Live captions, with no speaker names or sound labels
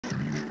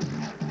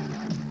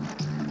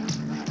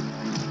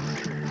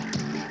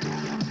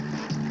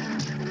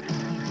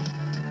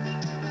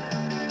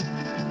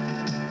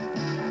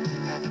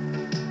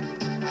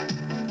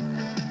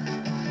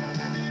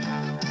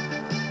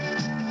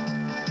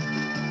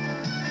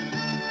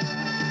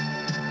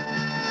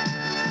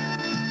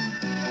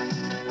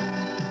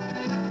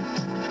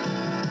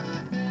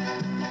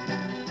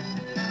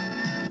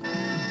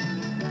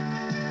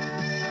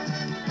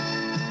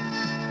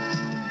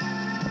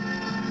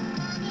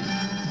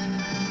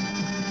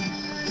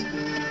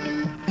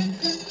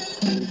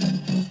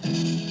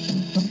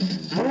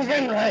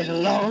right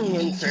along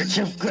in search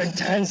of good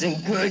times and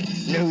good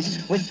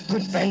news. With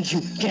good friends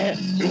you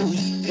can't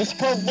lose. This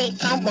could be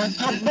someone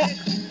a book.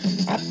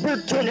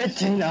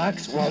 Opportunity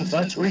knocks once,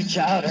 let's reach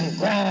out and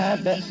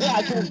grab it.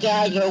 Yeah,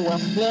 together we'll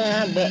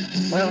flab it.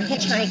 We'll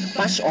hitchhike,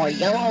 bus, or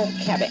yellow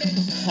cab it.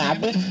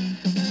 Cab it?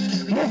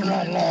 Moving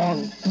right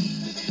along.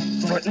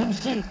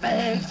 Footloose and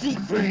fancy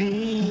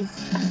free.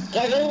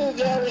 Getting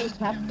there is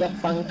half the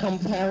fun,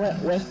 compare it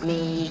with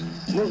me.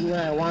 Moving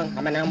right along,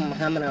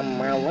 hum-a-dum,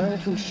 we're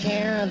willing to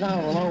share the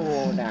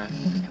load.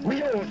 We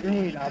don't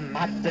need a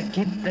map to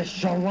keep the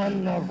show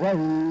on the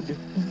road.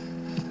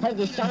 Hey,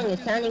 this song is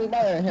sounding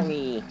better,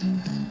 Harry.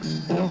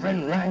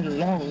 Moving right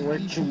along, we're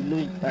too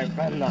late back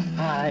from the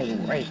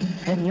highway.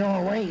 And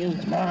your way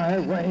is my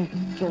way.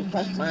 So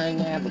trust my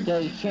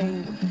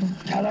navigation.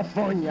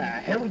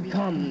 California, here we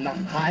come, the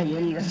high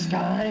in the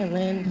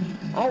skyland.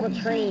 All the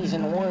trees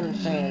in one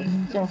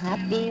sand. So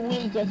happy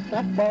we just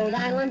left Rhode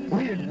Island.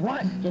 We did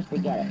what? Just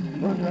forget it.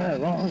 Moving right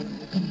along.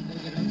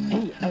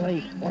 Hey,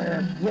 Ellie,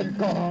 where you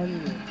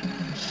gone?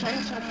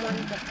 Send someone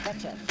to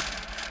fetch us.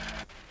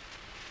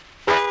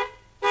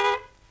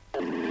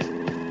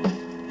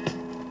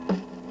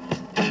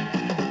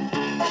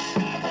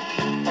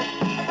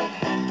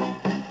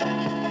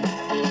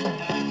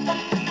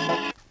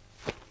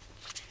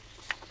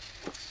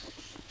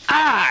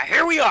 Ah,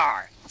 here we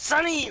are.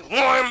 Sunny,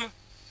 warm.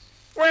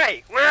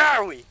 Wait, where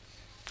are we?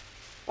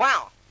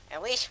 Well,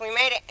 at least we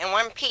made it in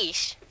one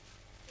piece.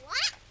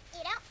 What?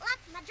 You don't like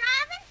my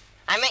driving?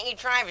 I meant you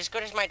drive as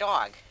good as my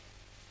dog.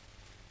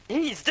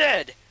 He's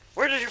dead.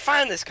 Where did you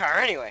find this car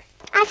anyway?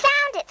 I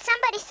found it.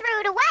 Somebody threw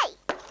it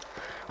away.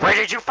 Where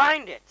did you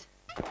find it?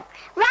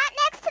 Right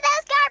next to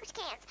those garbage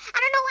cans. I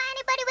don't know why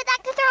anybody would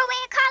like to throw away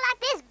a car like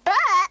this,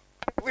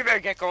 but... We better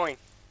get going.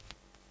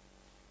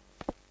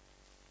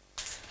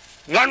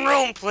 One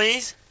room,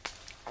 please.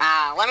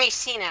 Let me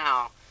see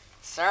now.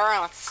 Sir,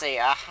 let's see.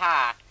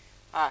 Aha.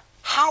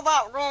 How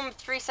about room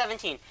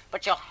 317?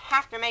 But you'll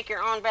have to make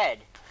your own bed.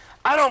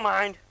 I don't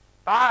mind.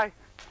 Bye.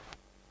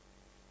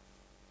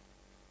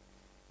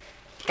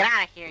 Get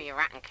out of here, you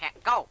rotten cat.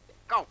 Go,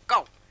 go,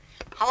 go.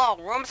 Hello,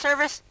 room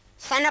service?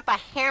 Send up a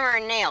hammer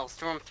and nails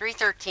to room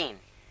 313.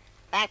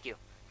 Thank you.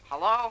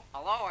 Hello?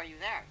 Hello, are you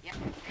there? Yeah.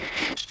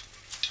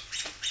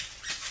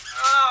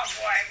 Oh,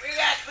 boy, we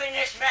gotta clean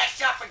this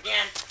mess up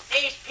again.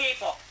 These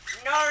people,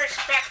 no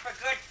respect for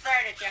good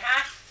furniture,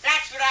 huh?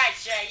 That's what I'd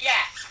say,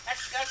 yeah.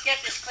 Let's get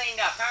this cleaned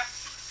up, huh?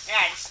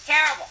 Yeah, it's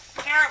terrible,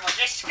 terrible,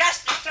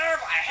 disgusting,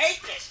 terrible. I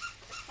hate this.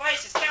 This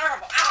place is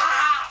terrible.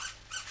 Ah!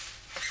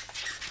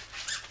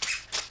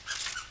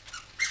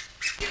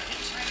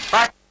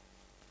 What?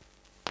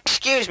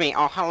 Excuse me.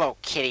 Oh, hello,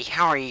 kitty.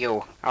 How are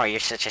you? Oh, you're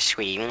such a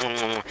sweetie.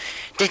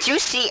 Did you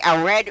see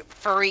a red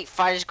furry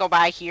fuzz go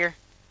by here?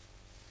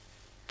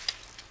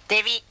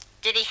 Did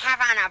he have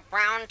on a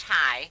brown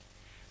tie,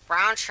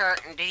 brown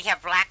shirt, and did he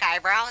have black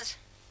eyebrows?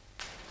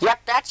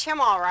 Yep, that's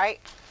him all right.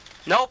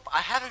 Nope, I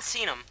haven't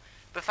seen him.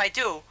 But if I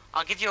do,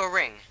 I'll give you a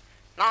ring.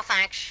 No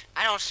thanks,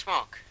 I don't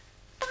smoke.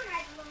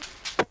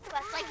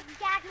 Looks like you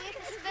got me with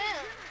a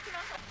spoon.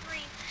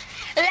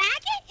 Like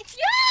it? It's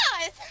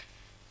yours!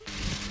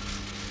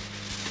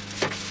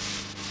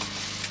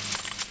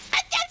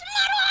 Just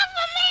muddle off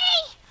of me!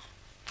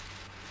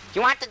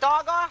 You want the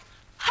dog off?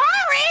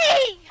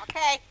 Hurry!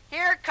 Okay,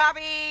 here,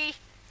 Cubby.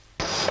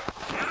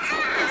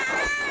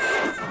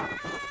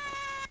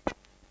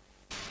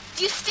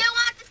 Do you still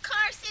want this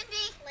car,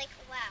 Cindy? Like,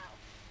 wow.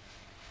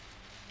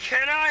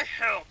 Can I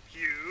help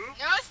you?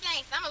 No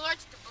thanks, I'm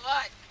allergic to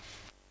blood.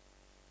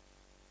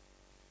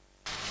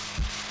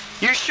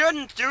 You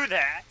shouldn't do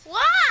that.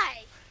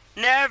 Why?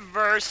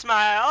 Never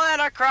smile at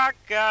a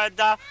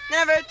crocodile.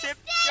 Never tip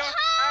your hat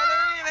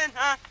or even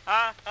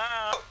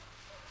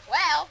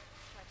Well,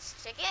 let's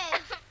check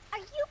in. Are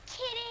you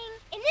kidding?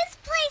 In this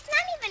place,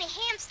 not even a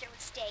hamster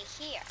would stay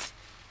here.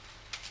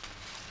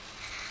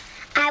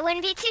 I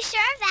wouldn't be too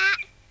sure of that.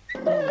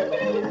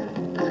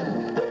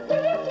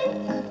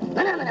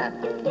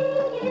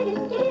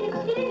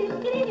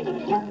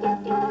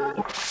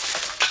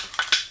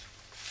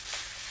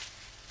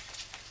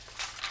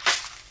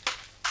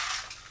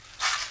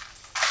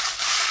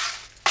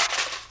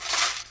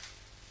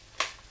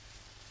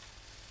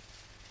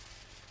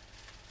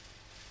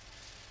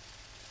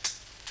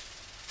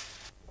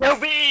 To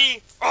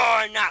be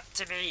or not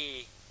to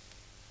be?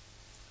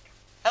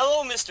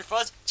 Hello, Mr.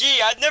 Fuzz.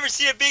 Gee, I've never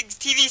seen a big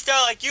TV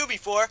star like you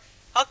before.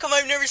 How come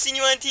I've never seen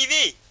you on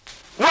TV?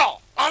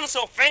 Well, I'm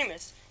so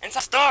famous and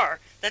such a star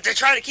that they're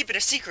trying to keep it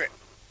a secret.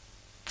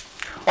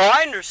 Oh,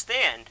 I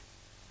understand.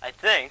 I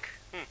think.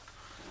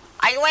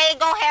 Are you ready to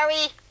go,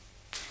 Harry?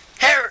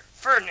 Harry,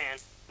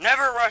 Ferdinand,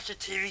 never rush a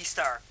TV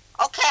star.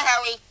 Okay,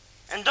 Harry.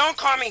 And don't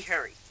call me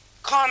Harry.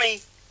 Call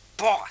me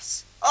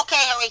Boss. Okay,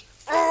 Harry.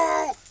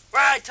 Ooh!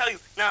 Right, I tell you.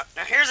 Now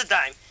here's a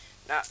dime.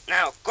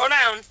 Now, go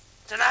down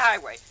to the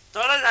highway.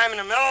 Throw the dime in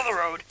the middle of the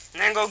road,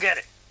 and then go get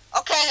it.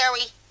 Okay,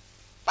 Harry.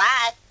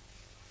 Bye.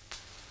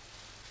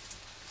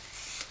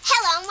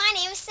 Hello, my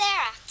name is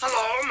Sarah.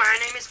 Hello, my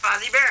name is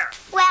Fozzie Bear.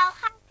 Well,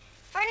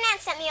 Ferdinand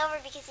sent me over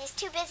because he's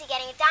too busy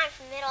getting a dime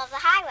from the middle of the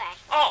highway.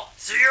 Oh,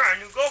 so you're our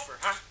new gopher,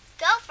 huh?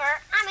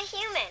 Gopher, I'm a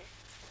human.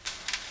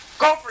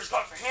 Gophers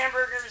go for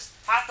hamburgers,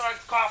 hot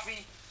dogs,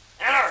 coffee,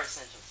 and other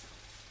essentials.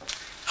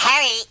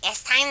 Harry,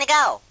 it's time to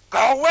go.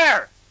 Go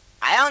where?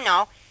 I don't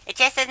know. It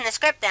just says in the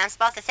script that I'm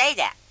supposed to say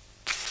that.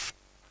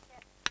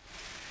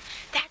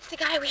 That's the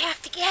guy we have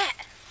to get.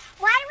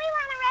 Why do we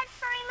want a red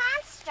furry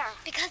monster?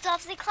 Because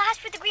of the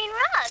clash with the green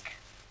rug.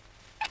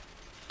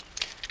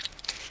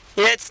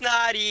 It's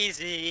not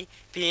easy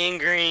being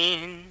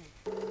green.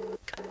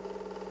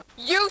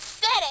 You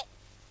said it.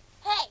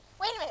 Hey,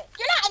 wait a minute.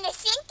 You're not in the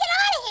scene. Get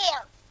out of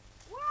here.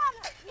 We're on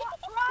the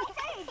wrong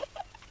page.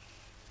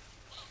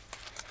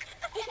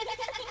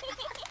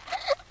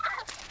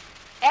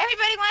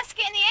 Everybody wants to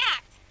get in the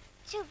act.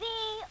 To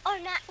be or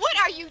not. What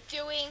are you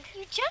doing?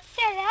 You just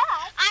set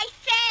up. I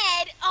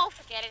said, oh,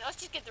 forget it. Let's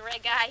just get the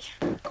red guy.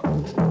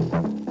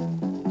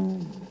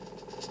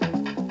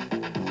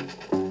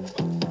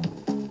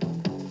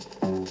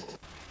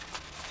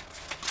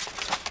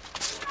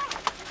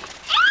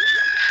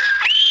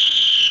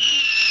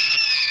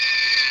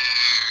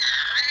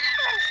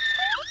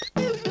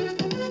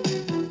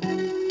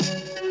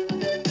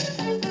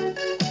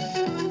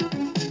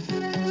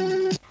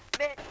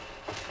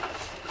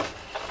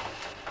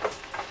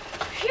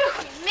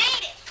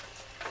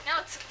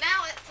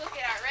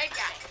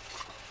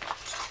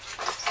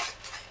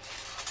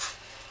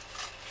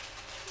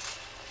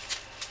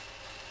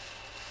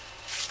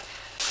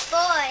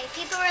 Boy,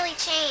 people really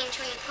change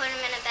when you put them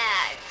in a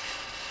bag.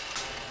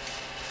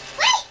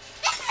 Wait!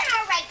 This isn't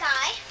our red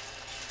guy!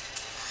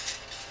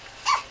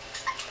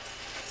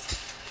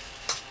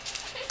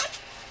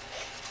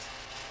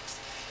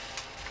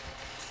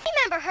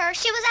 Remember her?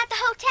 She was at the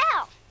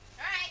hotel.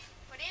 Alright,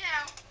 what do you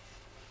know?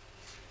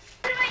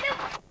 What do I know?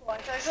 Well,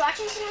 George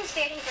Washington was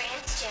very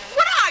grand too.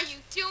 What are you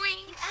doing?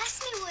 You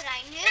asked me what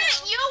I knew.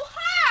 Not you,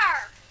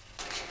 her!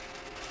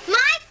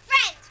 My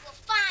friends will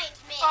find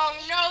me. Oh,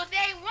 no,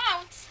 they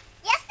won't.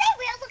 Yes, they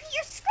will. Look at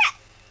your script.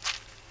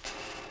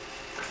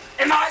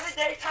 Am I the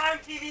daytime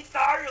TV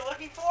star you're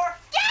looking for?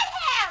 Get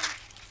him!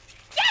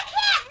 Get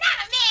him,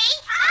 not me!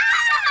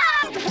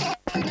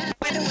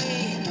 Right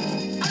away,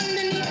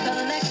 underneath the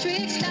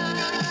electric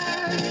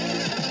star.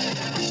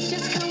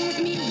 Just come with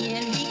me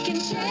and we can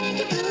shake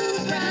your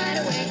blues right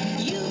away.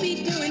 You'll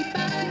be doing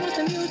fine once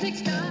the music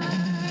starts.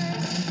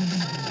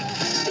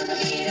 To the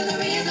beat of the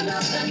rhythm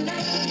of the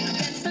night,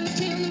 dance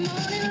until the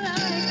morning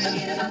light.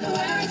 Forget about the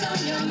worries on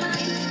your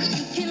mind.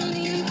 You can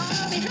leave them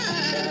all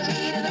behind. To the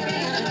beat of the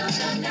rhythm of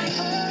the night,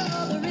 oh,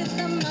 the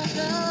rhythm of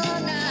the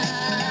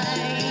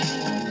night.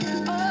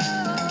 Oh,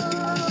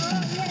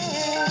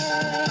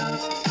 yeah.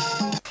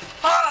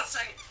 Hold on a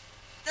second.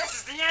 This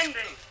is the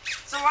ending.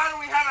 So why don't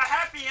we have a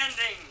happy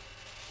ending?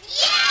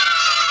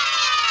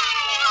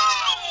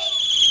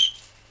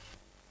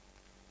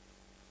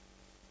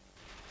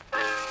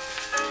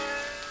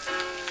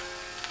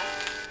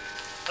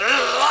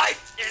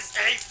 Life is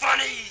a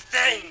funny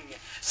thing.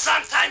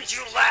 Sometimes you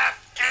laugh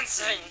and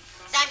sing.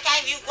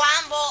 Sometimes you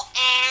grumble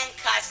and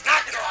cuss.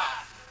 Knock it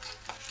off.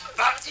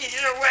 But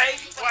either way,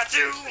 what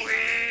do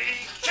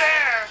we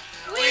care?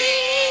 We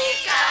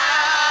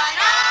got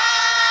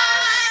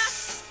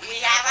us. We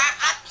have our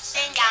ups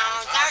and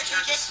downs, our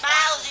just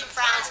smiles and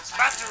frowns.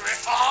 But through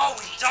it all,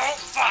 we don't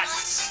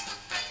fuss.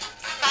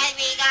 Cause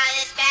we got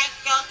a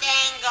special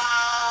thing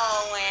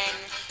going.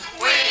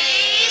 We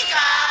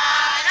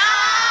got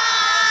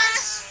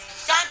us.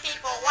 Some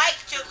people like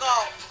to go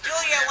do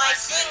your wife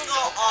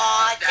single,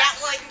 or that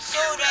wouldn't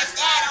suit us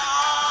at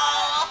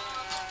all.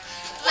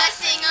 Let's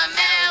sing a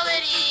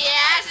melody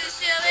as a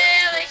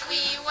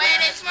soliloquy when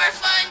it's more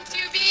fun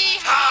to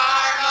be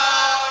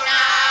harmonizing.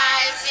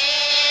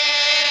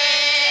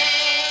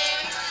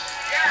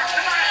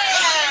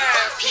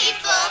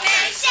 People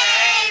may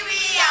say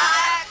we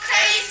are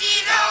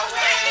crazy the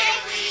way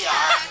we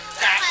are,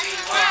 that we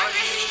won't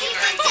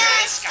even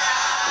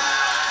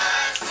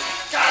discuss.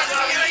 Cause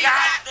when we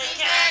got the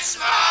get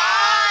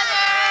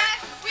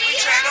smarter, We we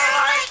trade our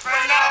life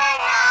for no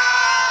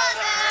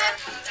other.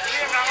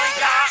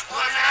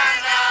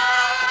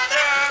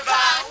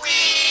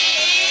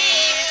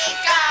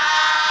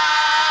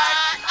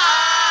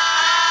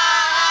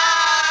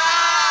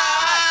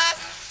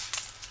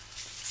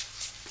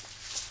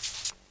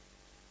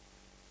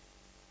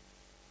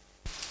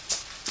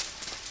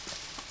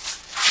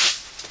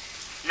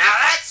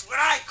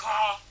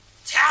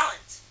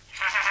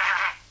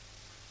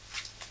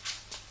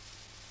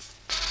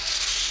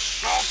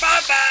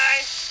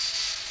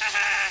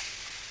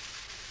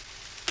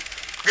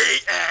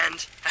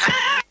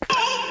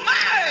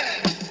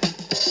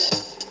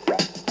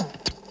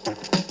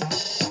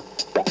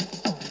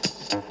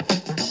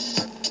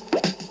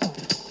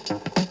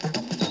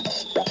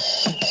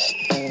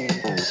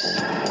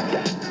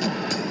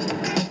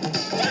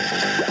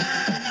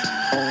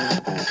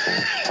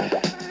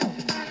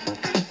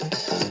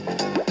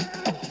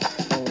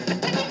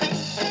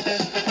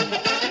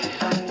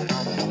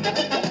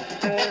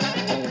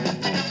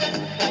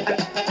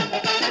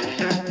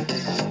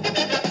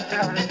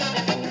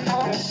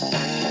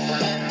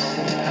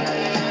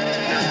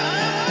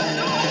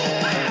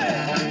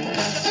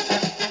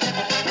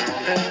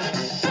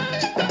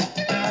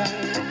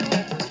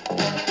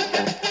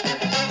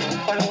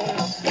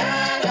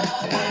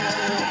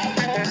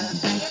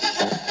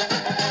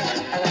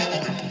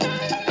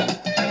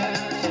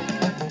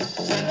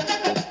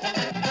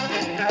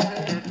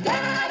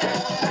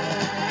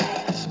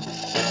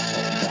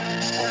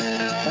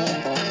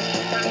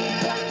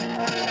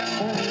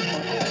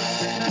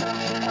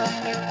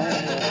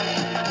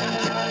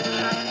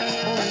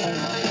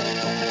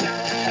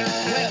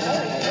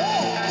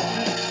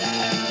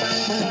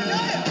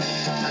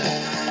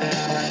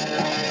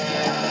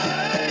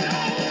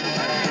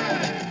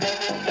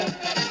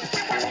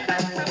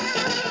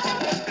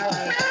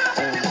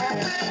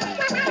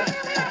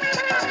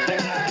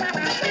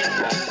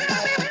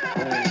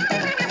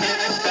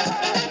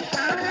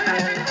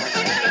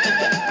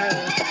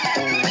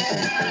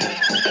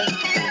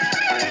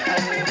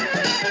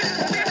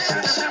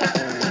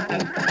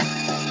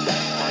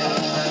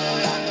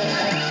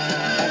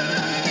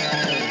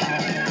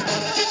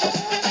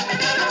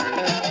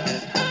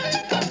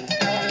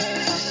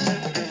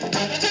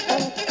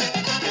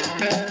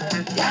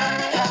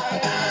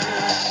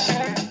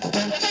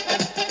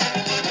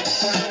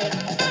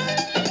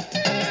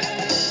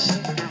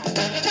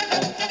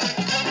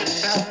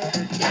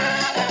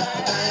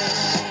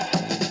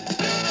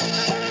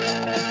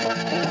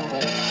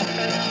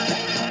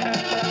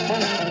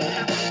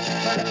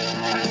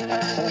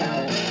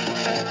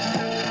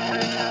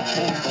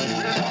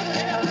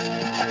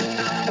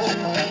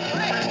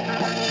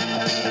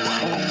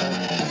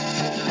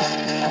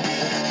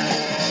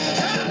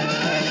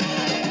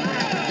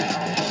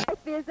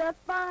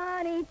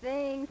 same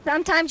thing.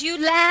 Sometimes you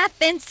laugh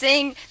and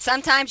sing,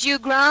 sometimes you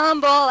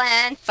grumble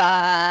and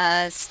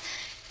fuss.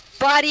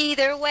 But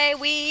either way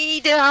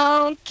we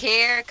don't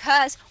care,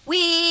 'cause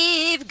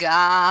we've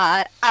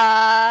got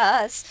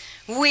us.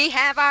 We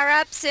have our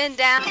ups and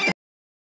downs.